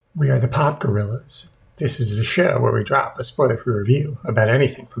We are the Pop Gorillas. This is the show where we drop a spoiler-free review about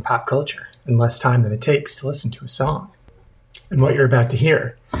anything from pop culture in less time than it takes to listen to a song. And what you're about to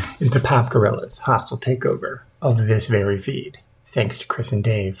hear is the Pop Gorillas' hostile takeover of this very feed. Thanks to Chris and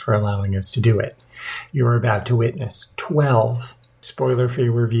Dave for allowing us to do it. You are about to witness 12 spoiler-free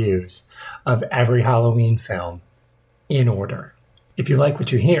reviews of every Halloween film in order. If you like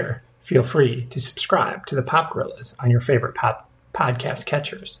what you hear, feel free to subscribe to the Pop Gorillas on your favorite podcast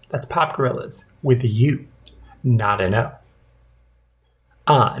catchers. That's Pop Gorillas with a U, not an O.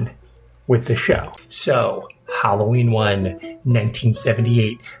 On with the show. So, Halloween 1,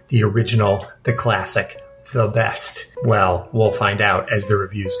 1978, the original, the classic, the best. Well, we'll find out as the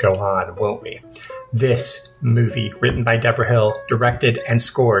reviews go on, won't we? This movie, written by Deborah Hill, directed and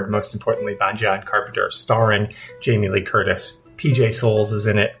scored, most importantly, by John Carpenter, starring Jamie Lee Curtis. PJ Souls is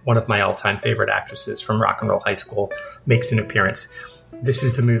in it, one of my all-time favorite actresses from Rock and Roll High School, makes an appearance. This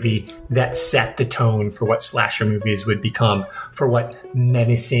is the movie that set the tone for what slasher movies would become, for what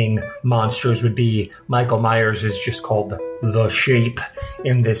menacing monsters would be. Michael Myers is just called the Shape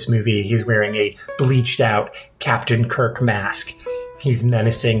in this movie. He's wearing a bleached-out Captain Kirk mask. He's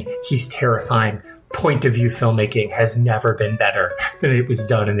menacing. He's terrifying. Point-of-view filmmaking has never been better than it was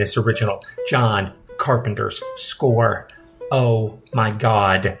done in this original John Carpenter's score. Oh my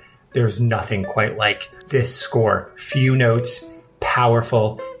God, there's nothing quite like this score. Few notes,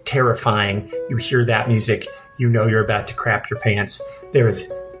 powerful, terrifying. You hear that music, you know you're about to crap your pants. There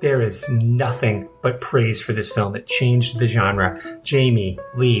is nothing but praise for this film. It changed the genre. Jamie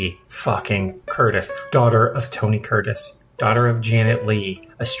Lee fucking Curtis, daughter of Tony Curtis, daughter of Janet Leigh,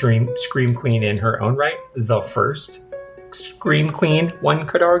 a scream queen in her own right, the first scream queen, one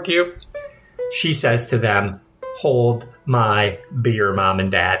could argue. She says to them, "Hold my beer, Mom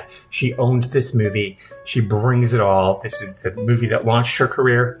and Dad." She owns this movie. She brings it all. This is the movie that launched her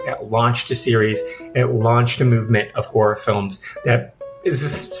career. It launched a series. It launched a movement of horror films that is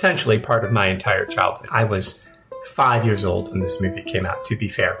essentially part of my entire childhood. I was 5 years old when this movie came out, to be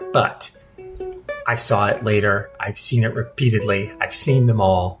fair. But I saw it later. I've seen it repeatedly. I've seen them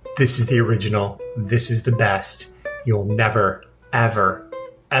all. This is the original. This is the best. You'll never, ever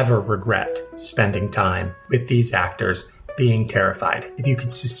regret spending time with these actors being terrified. If you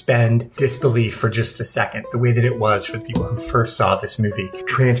could suspend disbelief for just a second, the way that it was for the people who first saw this movie,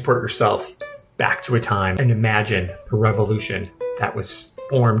 transport yourself back to a time and imagine the revolution that was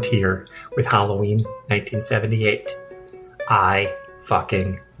formed here with Halloween 1978. I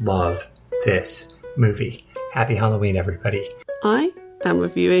fucking love this movie. Happy Halloween, everybody. I am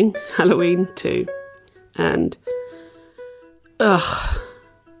reviewing Halloween 2 and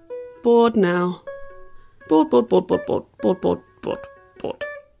bored now. Bored.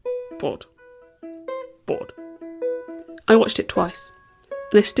 I watched it twice,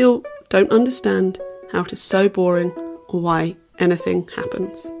 and I still don't understand how it is so boring or why anything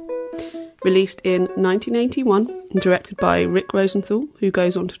happens. Released in 1981 and directed by Rick Rosenthal, who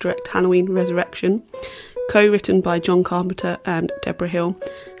goes on to direct Halloween Resurrection, co-written by John Carpenter and Deborah Hill,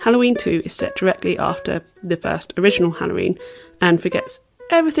 Halloween 2 is set directly after the first original Halloween and forgets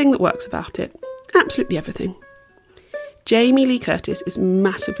everything that works about it. Absolutely everything. Jamie Lee Curtis is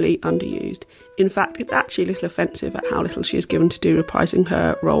massively underused. In fact, it's actually a little offensive at how little she is given to do reprising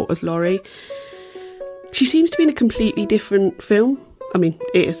her role as Laurie. She seems to be in a completely different film. I mean,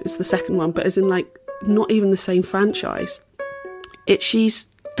 it's the second one, but as in, like, not even the same franchise. She's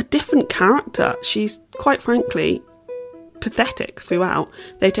a different character. She's, quite frankly, pathetic throughout.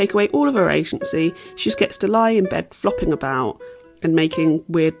 They take away all of her agency. She just gets to lie in bed flopping about and making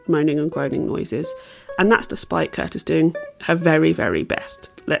weird moaning and groaning noises. And that's despite Curtis doing her very, very best.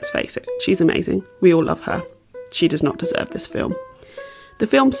 Let's face it, she's amazing. We all love her. She does not deserve this film. The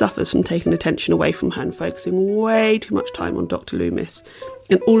film suffers from taking attention away from her and focusing way too much time on Dr. Loomis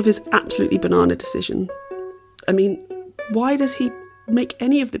and all of his absolutely banana decisions. I mean, why does he make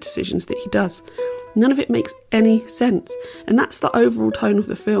any of the decisions that he does? None of it makes any sense. And that's the overall tone of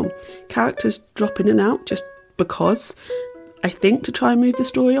the film. Characters drop in and out just because, I think, to try and move the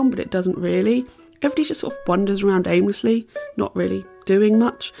story on, but it doesn't really. Everybody just sort of wanders around aimlessly, not really doing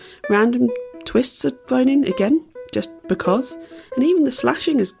much. Random twists are thrown in, again, just because. And even the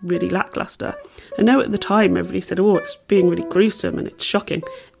slashing is really lacklustre. I know at the time everybody said, oh, it's being really gruesome and it's shocking.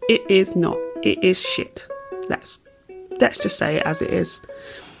 It is not. It is shit. Let's just say it as it is.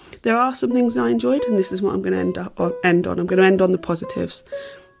 There are some things I enjoyed, and this is what I'm going to end on. I'm going to end on the positives.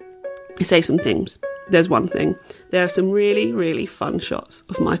 I say some things. There's one thing. There are some really, really fun shots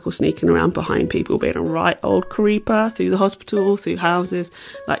of Michael sneaking around behind people, being a right old creeper through the hospital, through houses,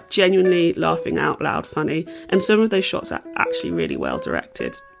 like genuinely laughing out loud funny. And some of those shots are actually really well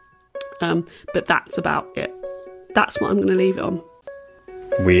directed. But that's about it. That's what I'm going to leave it on.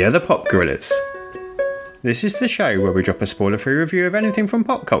 We are the Pop Gorillas. This is the show where we drop a spoiler-free review of anything from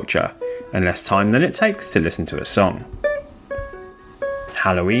pop culture, in less time than it takes to listen to a song.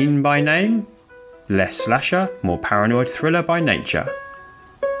 Halloween by name, less slasher, more paranoid thriller by nature.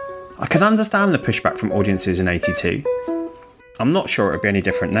 I can understand the pushback from audiences in '82. I'm not sure it would be any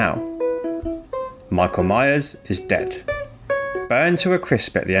different now. Michael Myers is dead, burned to a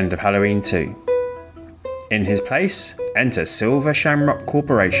crisp at the end of Halloween 2. In his place, enter Silver Shamrock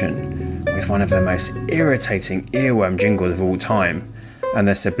Corporation with one of the most irritating earworm jingles of all time and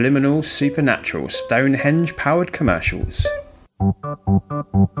their subliminal, supernatural, Stonehenge-powered commercials.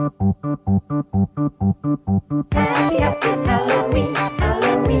 Happy, happy Halloween,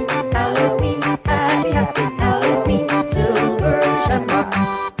 Halloween, Halloween, happy, happy Halloween, Silver Shamrock.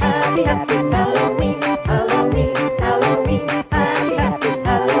 Happy, happy Halloween, Halloween, Halloween, happy, happy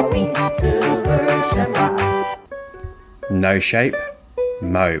Halloween, Silver Shamrock. No shape,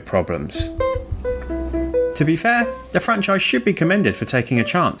 mo problems. To be fair, the franchise should be commended for taking a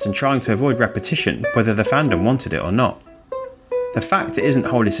chance and trying to avoid repetition, whether the fandom wanted it or not. The fact it isn't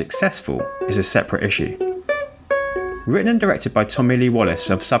wholly successful is a separate issue. Written and directed by Tommy Lee Wallace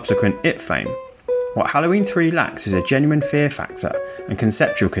of subsequent It fame, what Halloween 3 lacks is a genuine fear factor and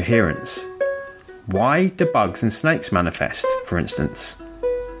conceptual coherence. Why do bugs and snakes manifest, for instance?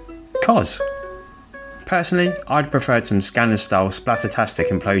 'Cause. Personally, I'd preferred some Scanners-style splattertastic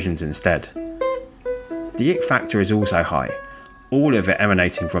implosions instead. The ick factor is also high, all of it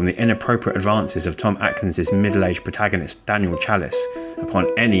emanating from the inappropriate advances of Tom Atkins' middle-aged protagonist Daniel Chalice upon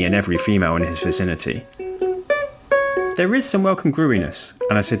any and every female in his vicinity. There is some welcome grewiness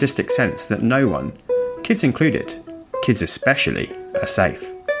and a sadistic sense that no one, kids included, kids especially, are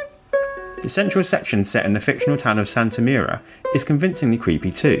safe. The central section set in the fictional town of Santa Mira is convincingly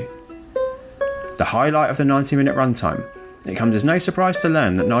creepy too. The highlight of the 90-minute runtime, it comes as no surprise to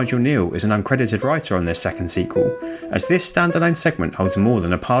learn that Nigel Neal is an uncredited writer on this second sequel, as this standalone segment holds more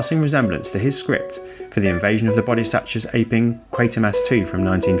than a passing resemblance to his script for the Invasion of the Body Snatchers aping Quatermass 2 from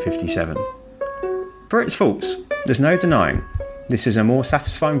 1957. For its faults, there's no denying this is a more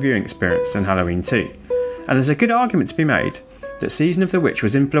satisfying viewing experience than Halloween 2, and there's a good argument to be made that Season of the Witch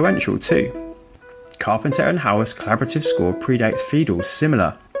was influential too. Carpenter and Howarth's collaborative score predates Fiedel's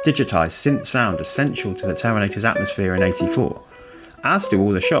similar, digitised synth sound essential to the Terminator's atmosphere in '84, as do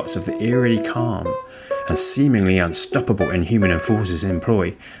all the shots of the eerily calm and seemingly unstoppable inhuman enforcers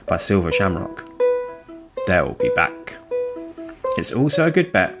employ by Silver Shamrock. They'll be back. It's also a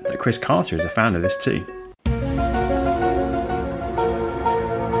good bet that Chris Carter is a fan of this too.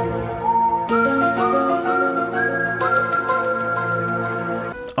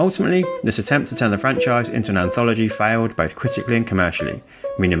 Ultimately, this attempt to turn the franchise into an anthology failed both critically and commercially,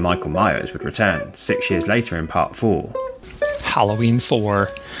 meaning Michael Myers would return 6 years later in Part 4. Halloween 4,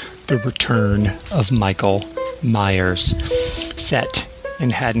 The Return of Michael Myers. Set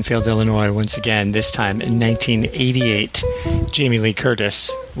in Haddonfield, Illinois once again, this time in 1988. Jamie Lee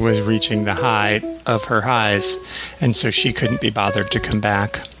Curtis was reaching the height of her highs, and so she couldn't be bothered to come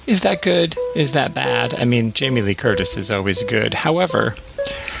back. Is that good? Is that bad? I mean, Jamie Lee Curtis is always good. However,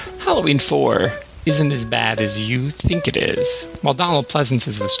 Halloween 4 isn't as bad as you think it is. While Donald Pleasance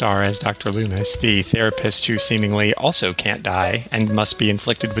is the star as Dr. Loomis, the therapist who seemingly also can't die and must be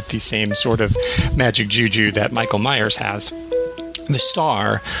inflicted with the same sort of magic juju that Michael Myers has, the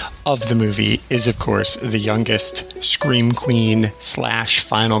star of the movie is, of course, the youngest Scream Queen /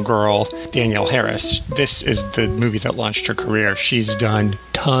 Final Girl, Danielle Harris. This is the movie that launched her career. She's done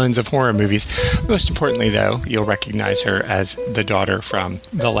tons of horror movies. Most importantly, though, you'll recognize her as the daughter from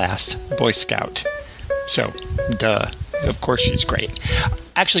The Last Boy Scout. So, duh. Of course she's great.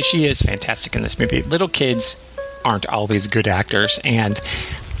 Actually, she is fantastic in this movie. Little kids aren't always good actors, and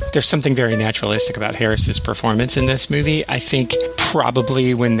there's something very naturalistic about Harris's performance in this movie. I think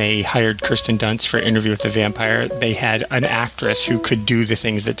probably when they hired Kirsten Dunst for Interview with the Vampire, they had an actress who could do the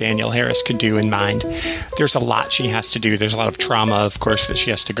things that Danielle Harris could do in mind. There's a lot she has to do. There's a lot of trauma, of course, that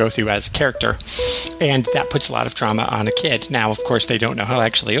she has to go through as a character. And that puts a lot of trauma on a kid. Now, of course, they don't know how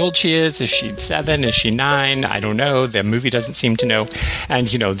actually old she is. Is she 7? Is she 9? I don't know. The movie doesn't seem to know.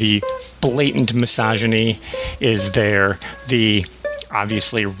 And, you know, the blatant misogyny is there. The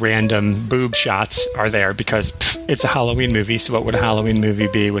obviously random boob shots are there because it's a Halloween movie, so what would a Halloween movie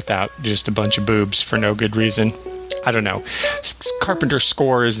be without just a bunch of boobs for no good reason? I don't know. Carpenter's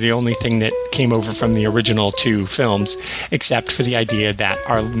score is the only thing that came over from the original 2 films, except for the idea that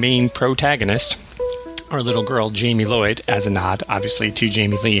our main protagonist, Our little girl, Jamie Lloyd, as a nod, obviously, to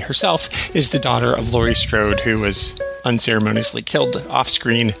Jamie Lee herself, is the daughter of Laurie Strode, who was unceremoniously killed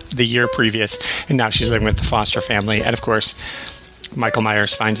off-screen the year previous, and now she's living with the foster family. And, of course, Michael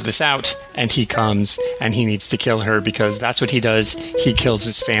Myers finds this out, and he comes, and he needs to kill her because that's what he does. He kills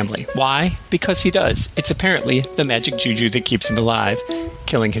his family. Why? Because he does. It's apparently the magic juju that keeps him alive,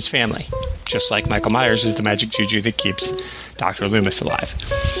 killing his family. Just like Michael Myers is the magic juju that keeps Dr. Loomis alive.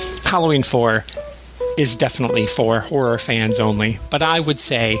 Halloween 4 is definitely for horror fans only, but I would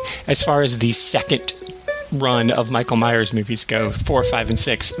say, as far as the second run of Michael Myers movies go, 4, 5, and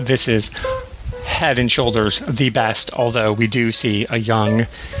 6, this is head and shoulders the best, although we do see a young,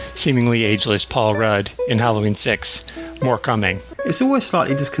 seemingly ageless Paul Rudd in Halloween 6. More coming. It's always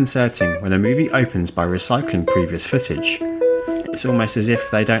slightly disconcerting when a movie opens by recycling previous footage. It's almost as if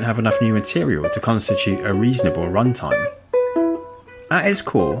they don't have enough new material to constitute a reasonable runtime. At its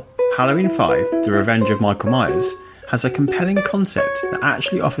core, Halloween 5, The Revenge of Michael Myers, has a compelling concept that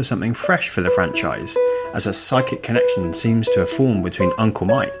actually offers something fresh for the franchise, as a psychic connection seems to have formed between Uncle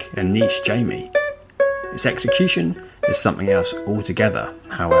Mike and niece Jamie. Its execution is something else altogether,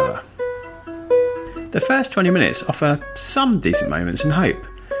 however. The first 20 minutes offer some decent moments and hope,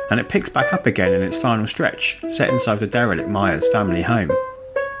 and it picks back up again in its final stretch, set inside the derelict Myers family home.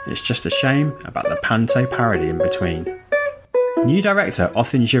 It's just a shame about the panto parody in between. New director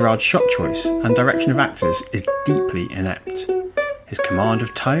Othin Girard's shot choice and direction of actors is deeply inept. His command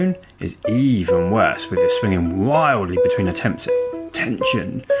of tone is even worse, with it swinging wildly between attempts at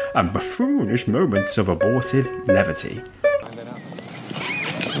tension and buffoonish moments of abortive levity.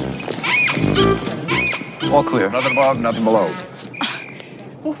 All clear. Nothing above, nothing below.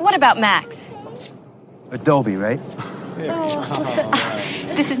 What about Max? Adobe, right?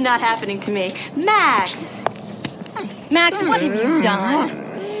 This is not happening to me. Max! Max, what have you done?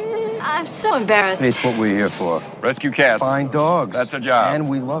 I'm so embarrassed. It's what we're here for. Rescue cats. Find dogs. That's a job. And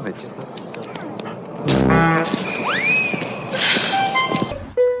we love it.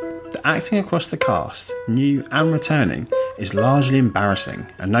 The acting across the cast, new and returning, is largely embarrassing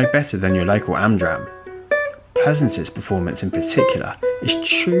and no better than your local Amdram. Pleasance's performance in particular is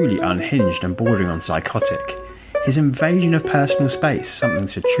truly unhinged and bordering on psychotic. His invasion of personal space something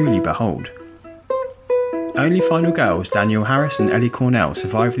to truly behold. Only final girls Danielle Harris and Ellie Cornell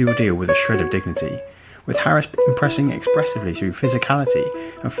survive the ordeal with a shred of dignity, with Harris impressing expressively through physicality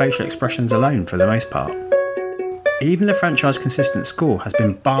and facial expressions alone for the most part. Even the franchise consistent score has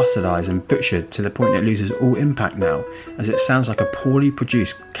been bastardised and butchered to the point it loses all impact now, as it sounds like a poorly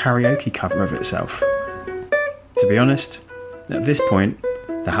produced karaoke cover of itself. To be honest, at this point,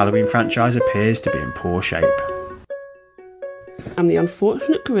 the Halloween franchise appears to be in poor shape. I'm the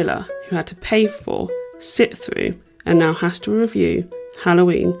unfortunate gorilla who had to pay for, sit through, and now has to review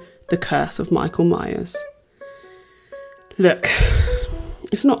Halloween, The Curse of Michael Myers. Look,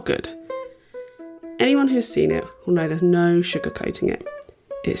 it's not good. Anyone who's seen it will know there's no sugarcoating it.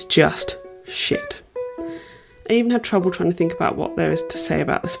 It's just shit. I even had trouble trying to think about what there is to say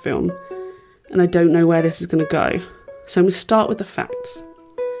about this film, and I don't know where this is going to go, so I'm going to start with the facts.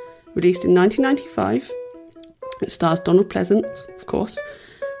 Released in 1995, it stars Donald Pleasance, of course,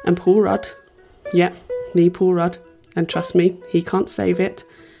 and Paul Rudd. Yeah, the Paul Rudd, and trust me, he can't save it.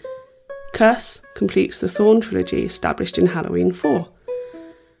 Curse completes the Thorn trilogy established in Halloween 4.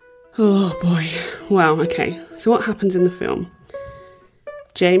 Oh boy, wow, okay, so what happens in the film?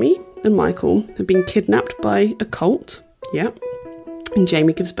 Jamie and Michael have been kidnapped by a cult, yeah, and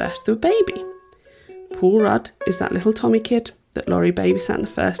Jamie gives birth to a baby. Paul Rudd is that little Tommy kid that Laurie babysat in the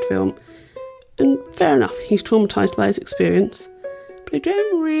first film, and fair enough, he's traumatised by his experience, but I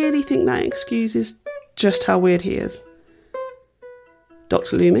don't really think that excuses just how weird he is.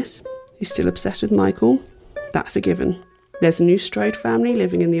 Dr. Loomis is still obsessed with Michael, that's a given. There's a new Strode family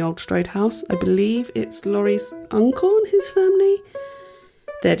living in the old Strode house. I believe it's Laurie's uncle and his family.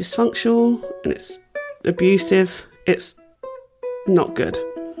 They're dysfunctional and it's abusive. It's not good.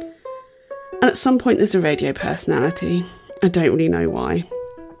 And at some point there's a radio personality. I don't really know why.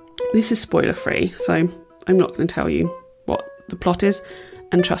 This is spoiler free, so I'm not going to tell you what the plot is.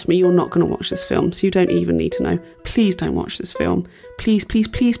 And trust me, you're not going to watch this film, so you don't even need to know. Please don't watch this film. Please, please,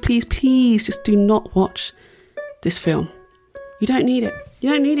 please, please, please, just do not watch this film. You don't need it. You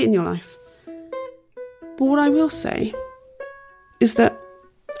don't need it in your life. But what I will say is that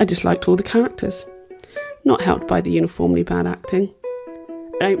I disliked all the characters. Not helped by the uniformly bad acting.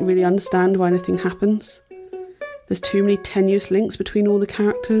 I don't really understand why anything happens. There's too many tenuous links between all the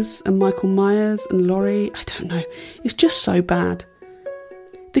characters and Michael Myers and Laurie. I don't know. It's just so bad.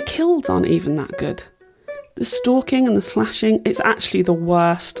 The kills aren't even that good. The stalking and the slashing, it's actually the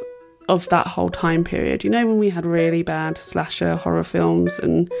worst of that whole time period. You know, when we had really bad slasher horror films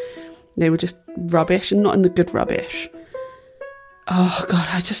and they were just rubbish, and not in the good rubbish. Oh God,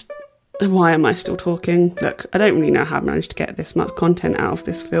 why am I still talking? Look, I don't really know how I managed to get this much content out of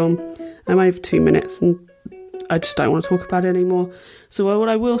this film. I'm over 2 minutes and I just don't want to talk about it anymore. So what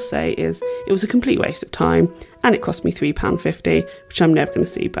I will say is it was a complete waste of time, and it cost me £3.50, which I'm never going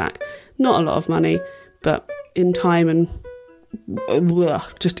to see back. Not a lot of money, but in time and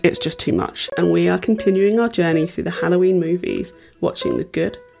it's just too much. And we are continuing our journey through the Halloween movies, watching the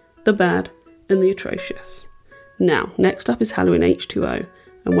good, the bad, and the atrocious. Now, next up is Halloween H2O,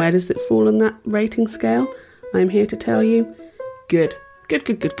 and where does it fall on that rating scale? I'm here to tell you, good.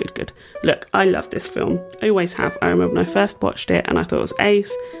 Good. Look, I love this film. I always have. I remember when I first watched it and I thought it was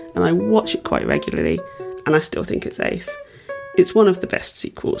ace, and I watch it quite regularly, and I still think it's ace. It's one of the best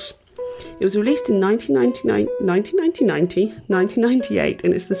sequels. It was released in 1998,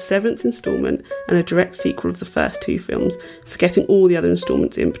 and it's the 7th instalment and a direct sequel of the first 2 films, forgetting all the other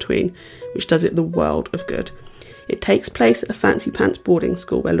instalments in between, which does it the world of good. It takes place at a fancy pants boarding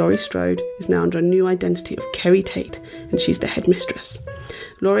school where Laurie Strode is now under a new identity of Kerry Tate, and she's the headmistress.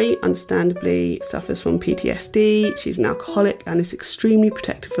 Laurie understandably suffers from PTSD, she's an alcoholic and is extremely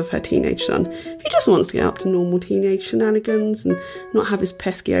protective of her teenage son, who just wants to get up to normal teenage shenanigans and not have his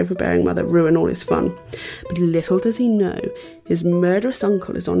pesky overbearing mother ruin all his fun. But little does he know, his murderous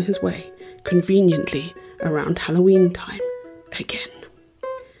uncle is on his way, conveniently around Halloween time again.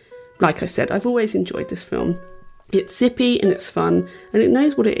 Like I said, I've always enjoyed this film. It's zippy and it's fun, and it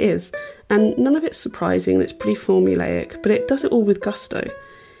knows what it is, and none of it's surprising and it's pretty formulaic, but it does it all with gusto.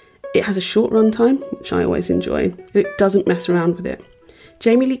 It has a short runtime, which I always enjoy, and it doesn't mess around with it.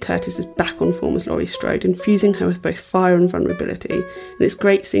 Jamie Lee Curtis is back on form as Laurie Strode, infusing her with both fire and vulnerability, and it's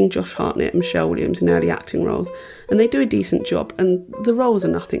great seeing Josh Hartnett and Michelle Williams in early acting roles, and they do a decent job, and the roles are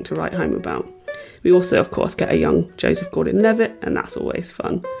nothing to write home about. We also, of course, get a young Joseph Gordon-Levitt, and that's always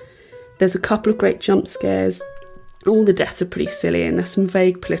fun. There's a couple of great jump scares. All the deaths are pretty silly, and there's some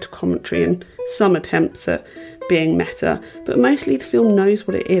vague political commentary and some attempts at being meta, but mostly the film knows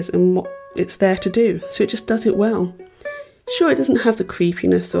what it is and what it's there to do, so it just does it well. Sure, it doesn't have the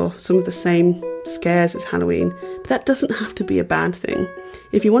creepiness or some of the same scares as Halloween, but that doesn't have to be a bad thing.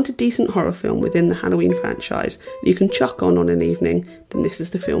 If you want a decent horror film within the Halloween franchise that you can chuck on an evening, then this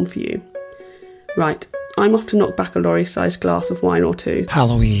is the film for you. Right, I'm off to knock back a lorry-sized glass of wine or two.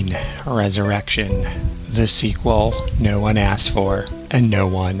 Halloween Resurrection, the sequel no one asked for and no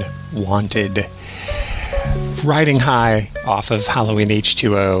one wanted. Riding high off of Halloween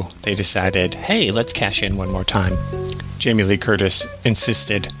H2O, they decided, hey, let's cash in one more time. Jamie Lee Curtis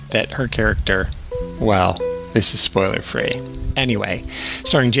insisted that her character, well, this is spoiler-free. Anyway,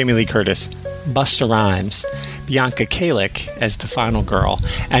 starring Jamie Lee Curtis, Busta Rhymes, Bianca Kalick as the final girl,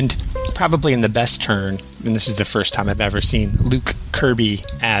 and probably in the best turn, and this is the first time I've ever seen Luke Kirby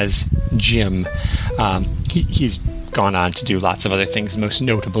as Jim. He's gone on to do lots of other things, most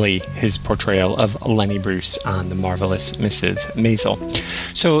notably his portrayal of Lenny Bruce on The Marvelous Mrs. Maisel.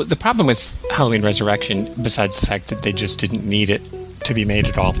 So the problem with Halloween Resurrection, besides the fact that they just didn't need it to be made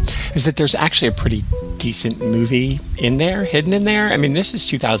at all, is that there's actually a pretty decent movie in there, hidden in there. I mean, this is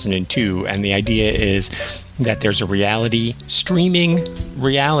 2002, and the idea is that there's a streaming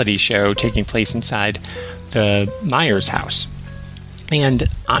reality show taking place inside the Myers house. And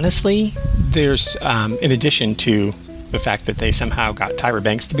honestly, there's, in addition to the fact that they somehow got Tyra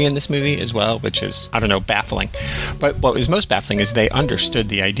Banks to be in this movie as well, which is, I don't know, baffling. But what was most baffling is they understood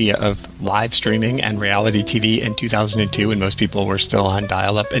the idea of live streaming and reality TV in 2002, and most people were still on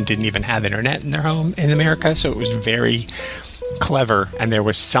dial-up and didn't even have internet in their home in America, so it was very clever, and there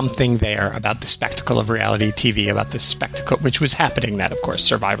was something there about the spectacle of reality TV, about the spectacle, which was happening that, of course,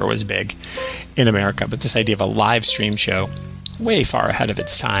 Survivor was big in America, but this idea of a live stream show, way far ahead of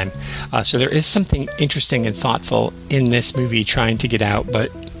its time. So there is something interesting and thoughtful in this movie trying to get out,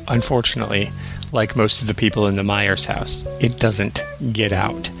 but unfortunately, like most of the people in the Myers house, it doesn't get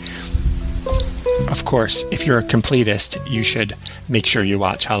out. Of course, if you're a completist, you should make sure you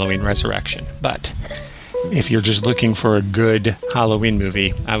watch Halloween Resurrection. But if you're just looking for a good Halloween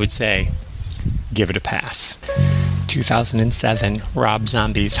movie, I would say give it a pass. 2007, Rob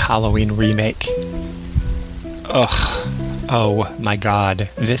Zombie's Halloween remake. Ugh. Oh my god,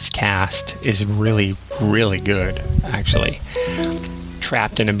 this cast is really, really good, actually.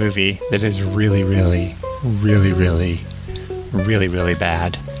 Trapped in a movie that is really, really, really, really, really, really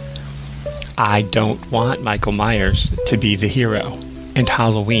bad. I don't want Michael Myers to be the hero, and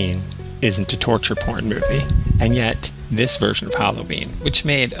Halloween isn't a torture porn movie. And yet, this version of Halloween, which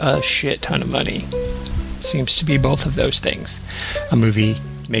made a shit ton of money, seems to be both of those things. A movie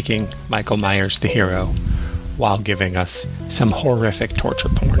making Michael Myers the hero while giving us some horrific torture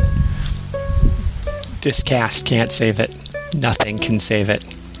porn. This cast can't save it. Nothing can save it.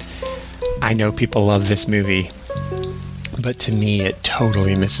 I know people love this movie, but to me it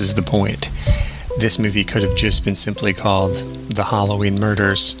totally misses the point. This movie could have just been simply called The Halloween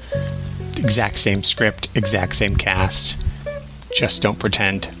Murders. Exact same script, exact same cast. Just don't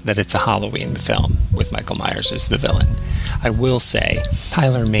pretend that it's a Halloween film with Michael Myers as the villain. I will say,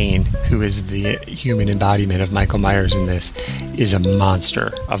 Tyler Mane, who is the human embodiment of Michael Myers in this, is a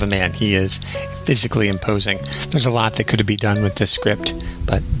monster of a man. He is physically imposing. There's a lot that could be done with this script,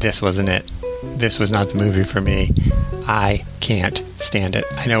 but this wasn't it. This was not the movie for me. I can't stand it.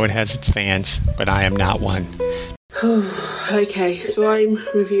 I know it has its fans, but I am not one. Okay, so I'm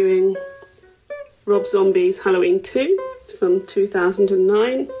reviewing Rob Zombie's Halloween 2 from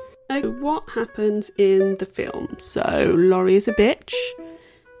 2009. What happens in the film? So Laurie is a bitch.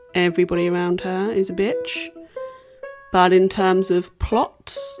 Everybody around her is a bitch. But in terms of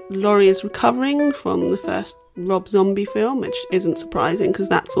plots, Laurie is recovering from the first Rob Zombie film, which isn't surprising because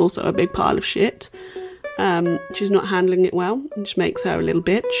that's also a big pile of shit. She's not handling it well, which makes her a little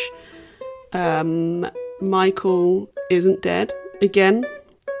bitch. Michael isn't dead. Again,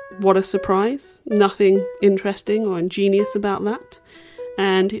 what a surprise. Nothing interesting or ingenious about that.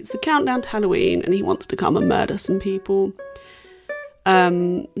 And it's the countdown to Halloween and he wants to come and murder some people.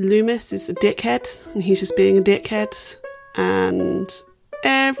 Loomis is a dickhead and he's just being a dickhead. And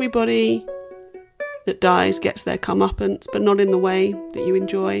everybody that dies gets their comeuppance, but not in the way that you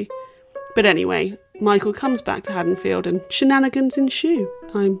enjoy. But anyway, Michael comes back to Haddonfield and shenanigans ensue.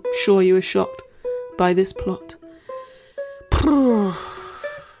 I'm sure you were shocked by this plot.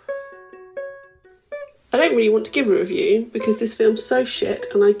 I don't really want to give a review because this film's so shit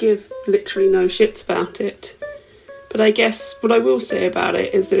and I give literally no shits about it. But I guess what I will say about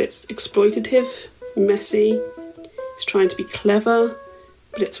it is that it's exploitative, messy, it's trying to be clever,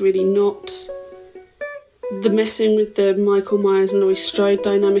 but it's really not. The messing with the Michael Myers and Laurie Strode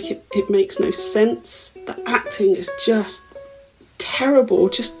dynamic, it makes no sense. The acting is just terrible,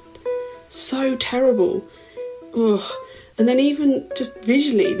 just so terrible. Ugh. And then even just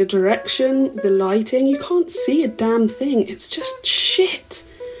visually, the direction, the lighting, you can't see a damn thing. It's just shit.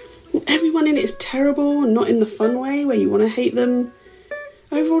 Everyone in it is terrible and not in the fun way where you want to hate them.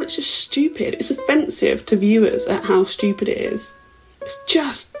 Overall, it's just stupid. It's offensive to viewers at how stupid it is. It's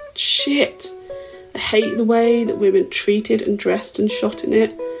just shit. I hate the way that women treated and dressed and shot in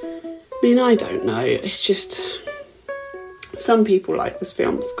it. I mean, I don't know. It's just... Some people like this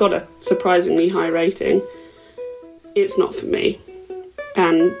film. It's got a surprisingly high rating. It's not for me.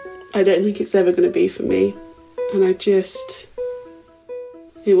 And I don't think it's ever going to be for me. And I just...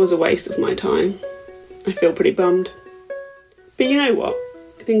 It was a waste of my time. I feel pretty bummed. But you know what?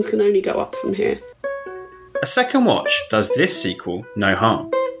 Things can only go up from here. A second watch does this sequel no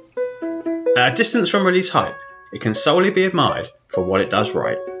harm. At a distance from release hype, it can solely be admired for what it does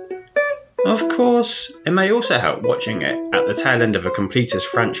right. Of course, it may also help watching it at the tail end of a completist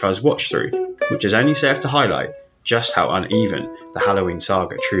franchise watch-through, which has only served to highlight just how uneven the Halloween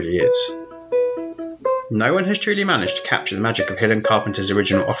saga truly is. No one has truly managed to capture the magic of Hill and Carpenter's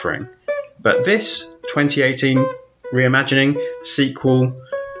original offering, but this 2018 reimagining, sequel,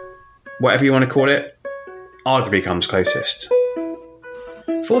 whatever you want to call it, arguably comes closest.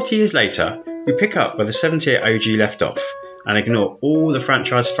 40 years later, we pick up where the 78 OG left off and ignore all the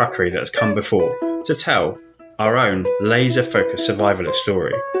franchise fuckery that has come before to tell our own laser-focused survivalist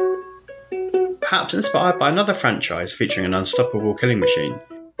story. Perhaps inspired by another franchise featuring an unstoppable killing machine,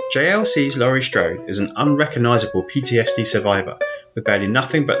 JLC's Laurie Strode is an unrecognisable PTSD survivor with barely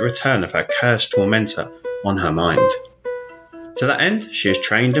nothing but the return of her cursed tormentor on her mind. To that end, she is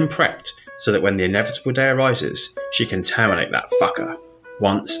trained and prepped so that when the inevitable day arises, she can terminate that fucker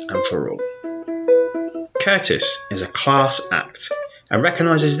once and for all. Curtis is a class act and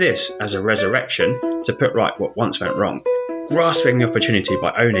recognises this as a resurrection to put right what once went wrong, grasping the opportunity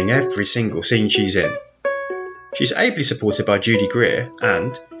by owning every single scene she's in. She's ably supported by Judy Greer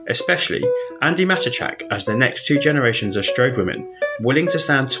and, especially, Andy Matichak as the next two generations of Strode women, willing to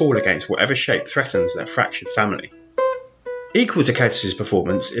stand tall against whatever shape threatens their fractured family. Equal to Curtis's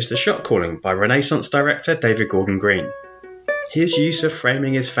performance is the shot calling by Renaissance director David Gordon Green. His use of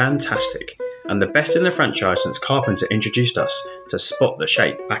framing is fantastic, and the best in the franchise since Carpenter introduced us to Spot the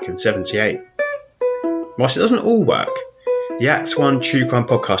Shape back in '78. Whilst it doesn't all work, the Act 1 True Crime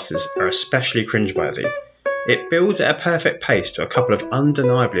podcasters are especially cringeworthy. It builds at a perfect pace to a couple of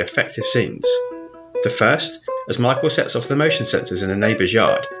undeniably effective scenes. The first, as Michael sets off the motion sensors in a neighbour's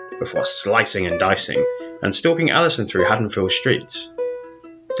yard before slicing and dicing and stalking Alison through Haddonfield streets.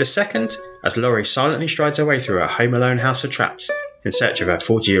 The second, as Laurie silently strides her way through her Home Alone house of traps in search of her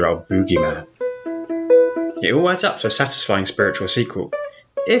 40-year-old boogeyman. It all adds up to a satisfying spiritual sequel,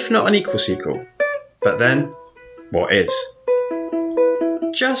 if not an equal sequel. But then, what is?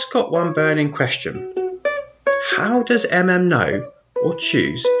 Just got one burning question. How does MM know or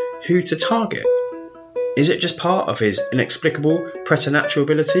choose who to target? Is it just part of his inexplicable preternatural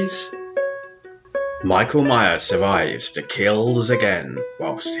abilities? Michael Myers survives the kills again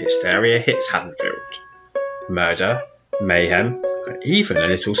whilst hysteria hits Haddonfield. Murder, mayhem, and even a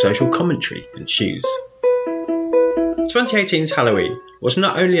little social commentary ensues. 2018's Halloween was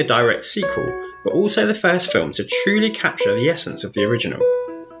not only a direct sequel, but also the first film to truly capture the essence of the original.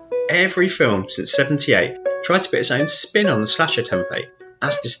 Every film since '78 tried to put its own spin on the slasher template,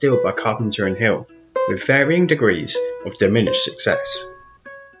 as distilled by Carpenter and Hill, with varying degrees of diminished success.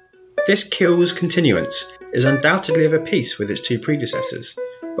 This Kills continuance is undoubtedly of a piece with its two predecessors,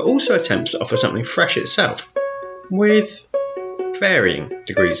 but also attempts to offer something fresh itself, with varying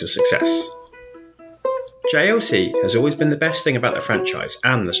degrees of success. JLC has always been the best thing about the franchise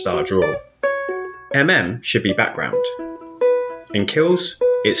and the star draw. MM should be background. In Kills,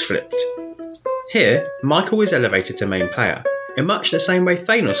 it's flipped. Here, Michael is elevated to main player, in much the same way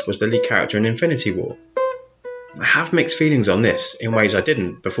Thanos was the lead character in Infinity War. I have mixed feelings on this in ways I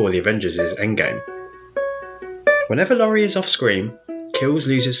didn't before the Avengers' Endgame. Whenever Laurie is off screen, Kills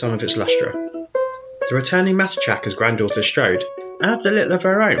loses some of its lustre. The returning Matachak as granddaughter Strode adds a little of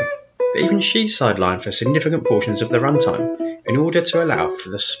her own, but even she's sidelined for significant portions of the runtime in order to allow for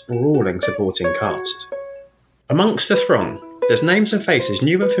the sprawling supporting cast. Amongst the throng, there's names and faces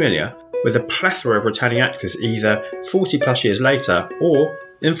new and familiar, with a plethora of returning actors either 40 plus years later or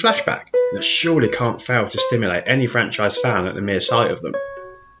in flashback that surely can't fail to stimulate any franchise fan at the mere sight of them.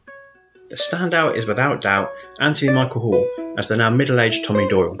 The standout is without doubt Anthony Michael Hall as the now middle-aged Tommy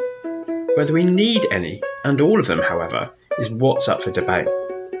Doyle. Whether we need any, and all of them however, is what's up for debate.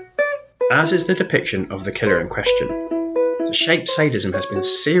 As is the depiction of the killer in question. The shape sadism has been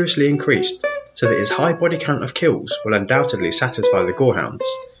seriously increased so that his high body count of kills will undoubtedly satisfy the gorehounds.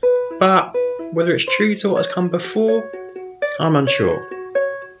 But whether it's true to what has come before, I'm unsure.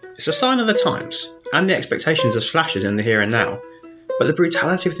 It's a sign of the times and the expectations of slashers in the here and now, but the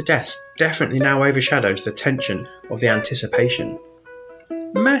brutality of the deaths definitely now overshadows the tension of the anticipation.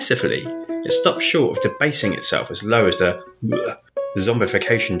 Mercifully, it stops short of debasing itself as low as the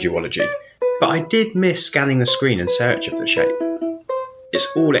zombification duology, but I did miss scanning the screen in search of the shape.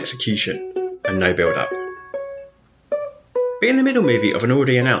 It's all execution and no build-up. Being the middle movie of an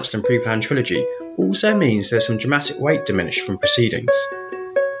already announced and pre-planned trilogy also means there's some dramatic weight diminished from proceedings.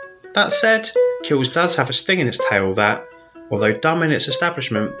 That said, Kills does have a sting in its tail that, although dumb in its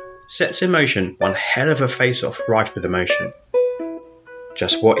establishment, sets in motion one hell of a face-off rife with emotion.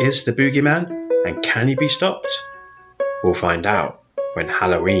 Just what is the boogeyman, and can he be stopped? We'll find out when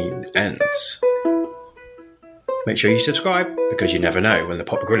Halloween ends. Make sure you subscribe, because you never know when the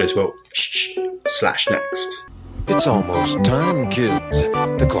Pop Gorillas will slash next. It's almost time, kids.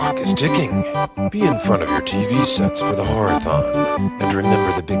 The clock is ticking. Be in front of your TV sets for the Horathon. And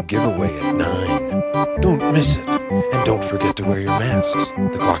remember the big giveaway at 9. Don't miss it. And don't forget to wear your masks.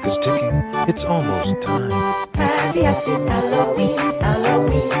 The clock is ticking. It's almost time. Happy, happy Halloween,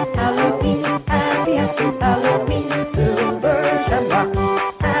 Halloween, Halloween. Happy, happy Halloween, Silver Shamrock.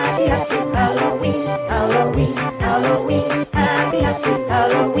 Happy, happy Halloween, Halloween, Halloween. Happy, happy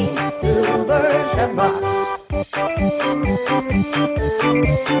Halloween, Silver Shamrock.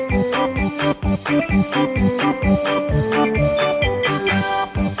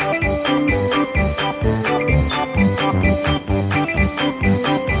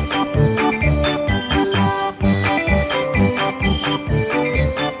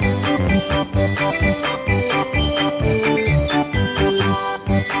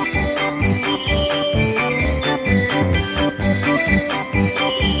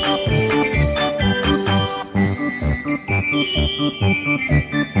 Thank you.